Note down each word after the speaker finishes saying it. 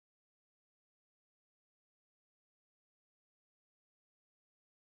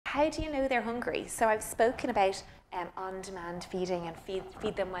How do you know they're hungry? So I've spoken about on-demand feeding and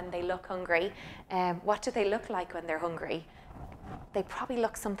feed them when they look hungry. What do they look like when they're hungry? They probably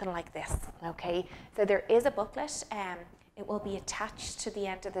look something like this, okay? So there is a booklet. It will be attached to the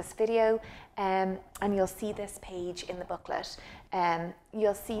end of this video, and you'll see this page in the booklet.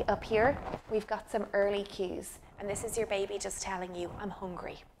 You'll see up here, we've got some early cues, and this is your baby just telling you, I'm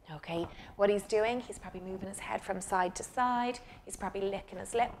hungry. Okay, what he's doing, he's probably moving his head from side to side, he's probably licking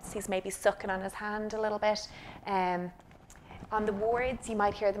his lips, he's maybe sucking on his hand a little bit. On the wards, you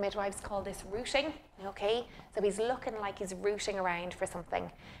might hear the midwives call this rooting, okay? So he's looking like he's rooting around for something.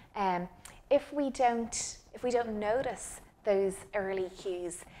 If we don't notice those early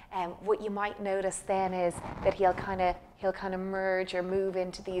cues, what you might notice then is that he'll kind of merge or move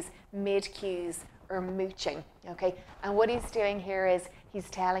into these mid cues or mooching, okay? And what he's doing here is he's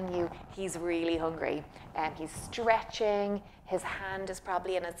telling you he's really hungry. He's stretching, his hand is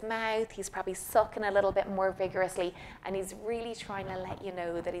probably in his mouth, he's probably sucking a little bit more vigorously, and he's really trying to let you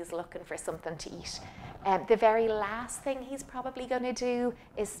know that he's looking for something to eat. The very last thing he's probably going to do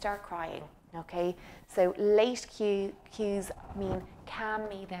is start crying, okay? So late cues mean calm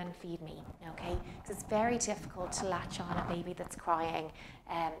me, then feed me, okay? Because it's very difficult to latch on a baby that's crying.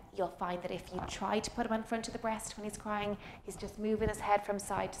 You'll find that if you try to put him in front of the breast when he's crying, he's just moving his head from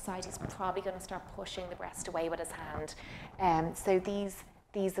side to side. He's probably going to start pushing the breast away with his hand. So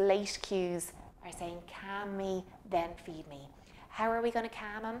these late cues are saying, calm me, then feed me. How are we going to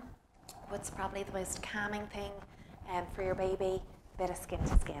calm him? What's probably the most calming thing for your baby? Bit of skin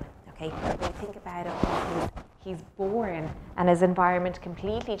to skin, okay? When you think about it, when he's born and his environment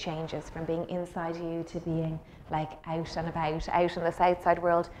completely changes from being inside you to being like out and about, out in this outside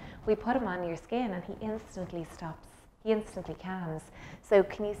world, we put him on your skin and he instantly stops, he instantly calms. So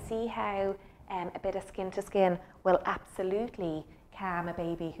can you see how a bit of skin to skin will absolutely calm a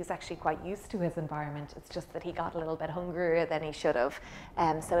baby who's actually quite used to his environment? It's just that he got a little bit hungrier than he should have.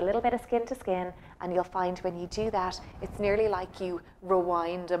 So a little bit of skin to skin, and you'll find when you do that, it's nearly like you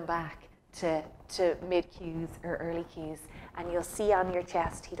rewind him back to mid cues or early cues, and you'll see on your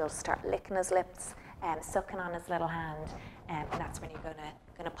chest he'll start licking his lips and sucking on his little hand, and that's when you're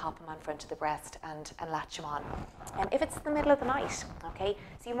gonna pop him on front of the breast and latch him on. If it's the middle of the night, okay,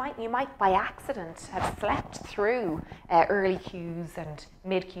 so you might by accident have slept through early cues and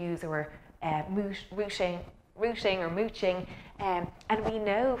mid cues or rooting or mooching, and we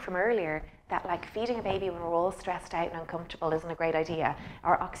know from earlier that like feeding a baby when we're all stressed out and uncomfortable isn't a great idea.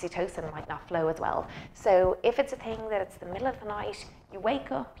 Our oxytocin might not flow as well. So if it's a thing that it's the middle of the night, you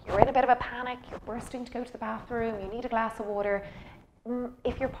wake up, you're in a bit of a panic, you're bursting to go to the bathroom, you need a glass of water,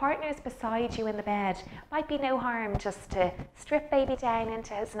 if your partner's beside you in the bed, might be no harm just to strip baby down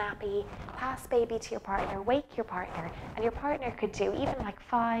into his nappy, pass baby to your partner, wake your partner, and your partner could do even like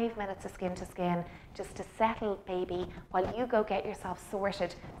 5 minutes of skin to skin just to settle baby while you go get yourself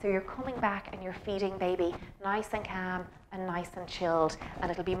sorted. So you're coming back and you're feeding baby nice and calm and nice and chilled, and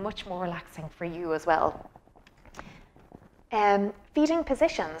it'll be much more relaxing for you as well. Feeding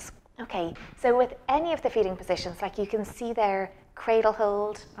positions. Okay, so with any of the feeding positions, like you can see there, cradle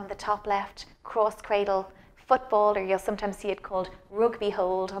hold on the top left, cross cradle, football, or you'll sometimes see it called rugby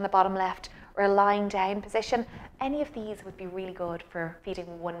hold on the bottom left, or a lying down position. Any of these would be really good for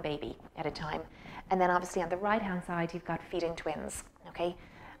feeding one baby at a time. And then obviously on the right hand side, you've got feeding twins, okay?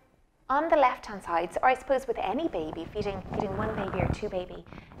 On the left hand side, or I suppose with any baby, feeding one baby or two baby,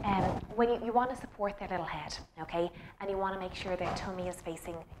 when you want to support their little head, okay? And you want to make sure their tummy is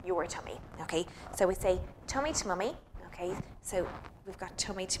facing your tummy, okay? So we say tummy to mummy, okay? So we've got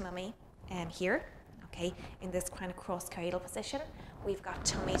tummy to mummy here, okay? In this kind of cross cradle position. We've got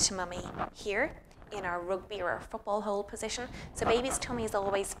tummy to mummy here in our rugby or our football hold position. So baby's tummy is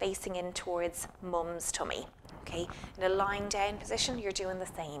always facing in towards mum's tummy. Okay, in a lying down position, you're doing the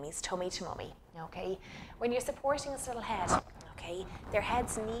same. He's tummy to mummy, okay? When you're supporting his little head, okay, their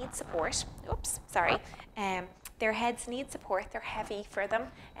heads need support. Oops, sorry. Their heads need support. They're heavy for them.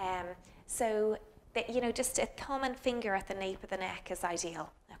 So, that, you know, just a thumb and finger at the nape of the neck is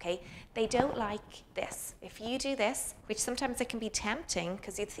ideal, okay? They don't like this. If you do this, which sometimes it can be tempting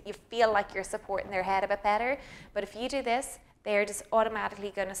because you feel like you're supporting their head a bit better, but if you do this, they're just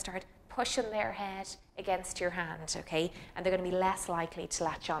automatically going to start pushing their head against your hand, okay? And they're going to be less likely to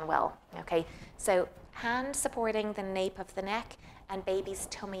latch on well, okay? So hand supporting the nape of the neck and baby's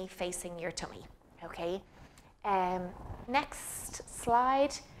tummy facing your tummy, okay? Next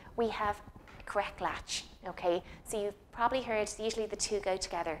slide, we have correct latch, okay? So you've probably heard usually the two go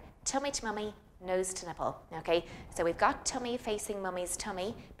together, tummy to mummy, nose to nipple, okay? So we've got tummy facing mummy's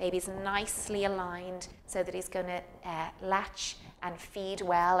tummy, baby's nicely aligned so that he's going to latch and feed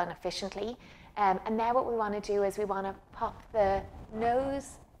well and efficiently. And now what we want to do is we want to pop the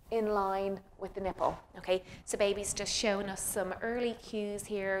nose in line with the nipple, okay? So baby's just showing us some early cues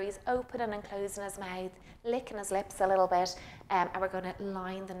here. He's opening and closing his mouth, licking his lips a little bit, and we're going to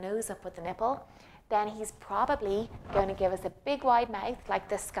line the nose up with the nipple. Then he's probably going to give us a big wide mouth like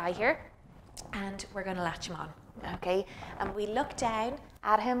this guy here, and we're going to latch him on, okay? And we look down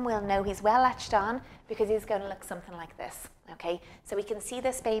at him, we'll know he's well latched on because he's going to look something like this, okay? So we can see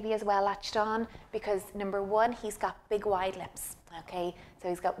this baby is well latched on because number one, he's got big wide lips, okay? So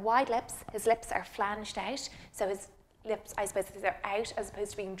he's got wide lips, his lips are flanged out, so his lips, I suppose, they're out as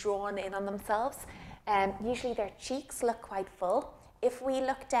opposed to being drawn in on themselves. Usually their cheeks look quite full. If we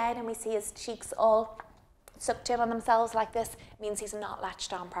look down and we see his cheeks all sucked in on themselves like this, it means he's not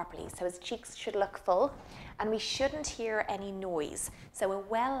latched on properly. So his cheeks should look full, and we shouldn't hear any noise. So a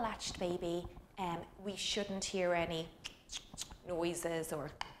well-latched baby, we shouldn't hear any noises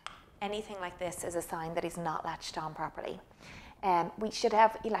or anything like this is a sign that he's not latched on properly. We should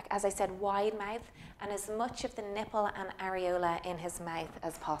have, like as I said, wide mouth and as much of the nipple and areola in his mouth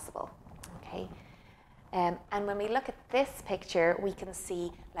as possible, okay? And when we look at this picture, we can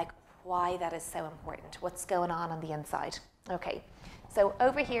see like why that is so important, what's going on the inside. Okay, so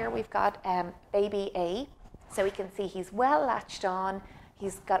over here we've got baby A. So we can see he's well latched on.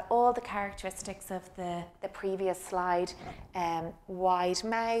 He's got all the characteristics of the previous slide. Wide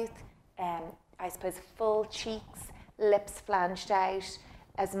mouth, I suppose full cheeks, lips flanged out,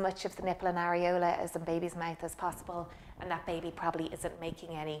 as much of the nipple and areola as in baby's mouth as possible, and that baby probably isn't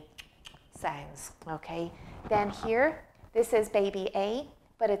making any sounds, okay? Then here, this is baby A,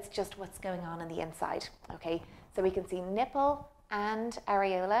 but it's just what's going on the inside, okay? So we can see nipple and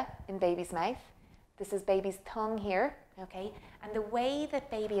areola in baby's mouth. This is baby's tongue here, okay? And the way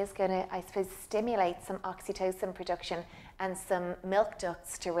that baby is gonna, I suppose, stimulate some oxytocin production and some milk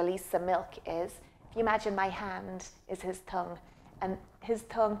ducts to release some milk is, if you imagine my hand is his tongue, and his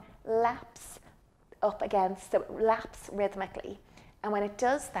tongue laps up against, so it laps rhythmically. And when it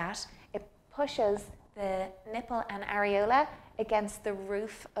does that, it pushes the nipple and areola against the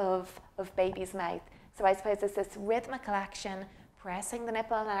roof of baby's mouth. So I suppose it's this rhythmical action, pressing the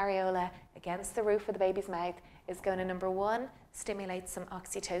nipple and areola against the roof of the baby's mouth is going to, number one, stimulate some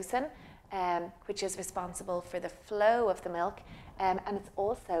oxytocin, which is responsible for the flow of the milk, and it's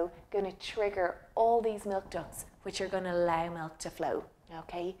also going to trigger all these milk ducts, which are going to allow milk to flow,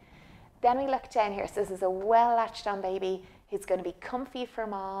 okay? Then we look down here, so this is a well latched on baby. He's going to be comfy for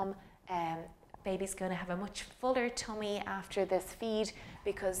mom. Baby's going to have a much fuller tummy after this feed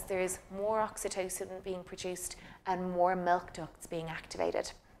because there's more oxytocin being produced and more milk ducts being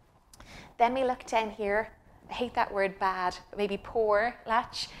activated. Then we look down here, I hate that word bad, maybe poor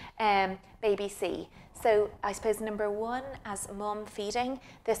latch, baby C. So I suppose number one, as mum feeding,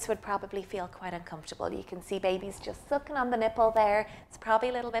 this would probably feel quite uncomfortable. You can see baby's just sucking on the nipple there. It's probably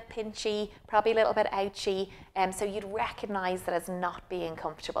a little bit pinchy, probably a little bit ouchy, so you'd recognize that as not being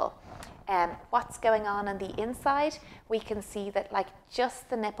comfortable. What's going on the inside, we can see that like just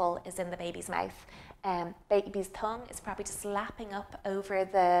the nipple is in the baby's mouth. Baby's tongue is probably just lapping up over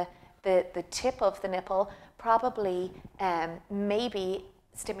the tip of the nipple, probably maybe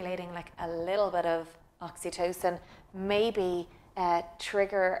stimulating like a little bit of oxytocin, maybe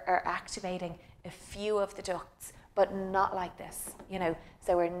trigger or activating a few of the ducts, but not like this, you know.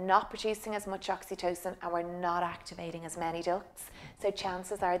 So we're not producing as much oxytocin and we're not activating as many ducts. So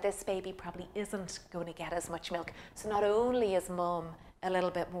chances are this baby probably isn't going to get as much milk. So not only is mum a little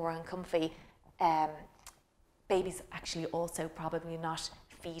bit more uncomfy, baby's actually also probably not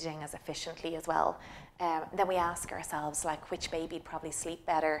feeding as efficiently as well. Then we ask ourselves, like, which baby'd probably sleep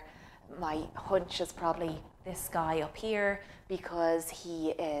better? My hunch is probably this guy up here because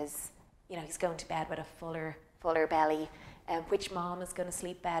he is, you know, he's going to bed with a fuller belly. Which mom is going to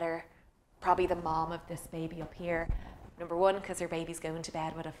sleep better? Probably the mom of this baby up here. Number one, because her baby's going to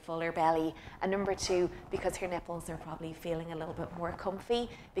bed with a fuller belly. And number two, because her nipples are probably feeling a little bit more comfy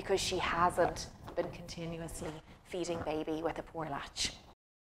because she hasn't been continuously feeding baby with a poor latch.